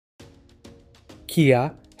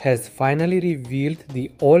Kia has finally revealed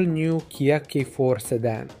the all-new Kia K4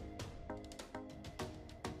 sedan.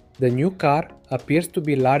 The new car appears to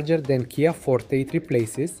be larger than Kia Forte it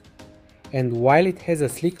replaces, and while it has a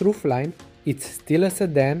sleek roofline, it's still a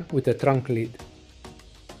sedan with a trunk lid.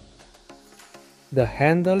 The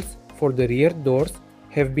handles for the rear doors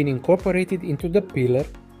have been incorporated into the pillar,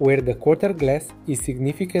 where the quarter glass is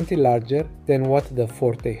significantly larger than what the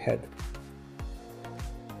Forte had.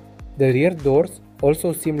 The rear doors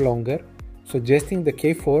also seem longer, suggesting the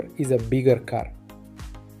K4 is a bigger car.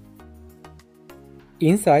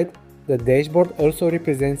 Inside, the dashboard also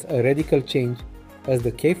represents a radical change, as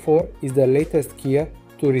the K4 is the latest Kia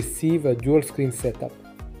to receive a dual-screen setup.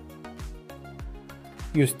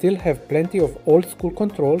 You still have plenty of old-school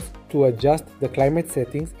controls to adjust the climate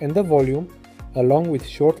settings and the volume, along with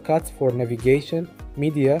shortcuts for navigation,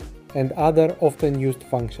 media, and other often used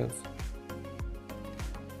functions.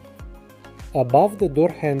 Above the door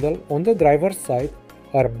handle on the driver's side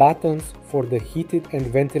are buttons for the heated and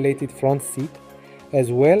ventilated front seat,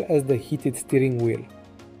 as well as the heated steering wheel.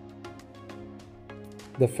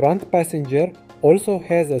 The front passenger also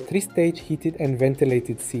has a 3-stage heated and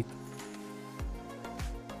ventilated seat.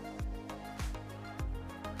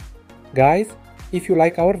 Guys, if you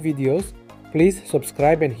like our videos, please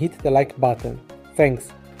subscribe and hit the like button.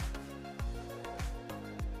 Thanks!